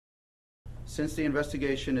Since the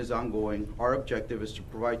investigation is ongoing, our objective is to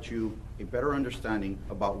provide you a better understanding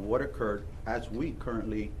about what occurred as we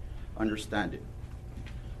currently understand it.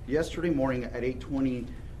 Yesterday morning at 8:29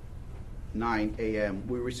 a.m.,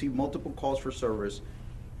 we received multiple calls for service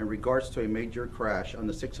in regards to a major crash on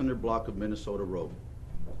the 600 block of Minnesota Road.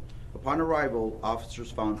 Upon arrival,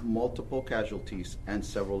 officers found multiple casualties and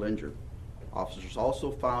several injured. Officers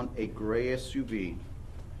also found a gray SUV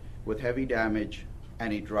with heavy damage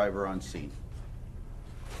and a driver on scene.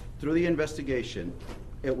 Through the investigation,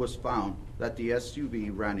 it was found that the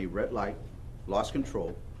SUV ran a red light, lost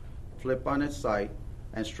control, flipped on its side,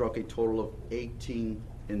 and struck a total of 18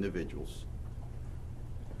 individuals.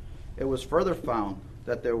 It was further found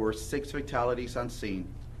that there were 6 fatalities on scene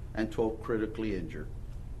and 12 critically injured.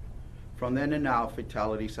 From then and now,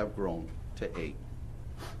 fatalities have grown to 8.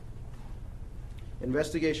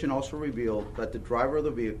 Investigation also revealed that the driver of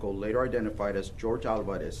the vehicle, later identified as George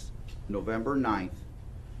Alvarez, November 9th,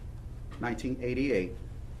 1988,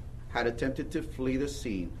 had attempted to flee the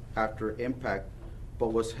scene after impact,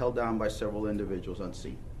 but was held down by several individuals on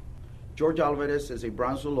scene. George Alvarez is a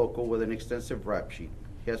Brownsville local with an extensive rap sheet.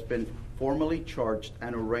 He has been formally charged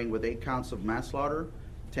and arraigned with 8 counts of manslaughter,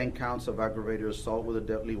 10 counts of aggravated assault with a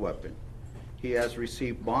deadly weapon. He has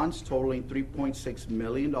received bonds totaling $3.6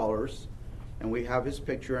 million, and we have his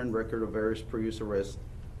picture and record of various previous arrests,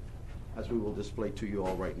 as we will display to you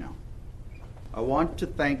all right now. I want to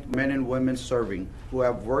thank men and women serving who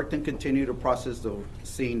have worked and continue to process the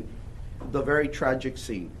scene, the very tragic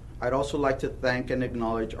scene. I'd also like to thank and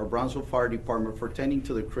acknowledge our Brownsville Fire Department for tending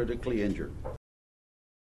to the critically injured.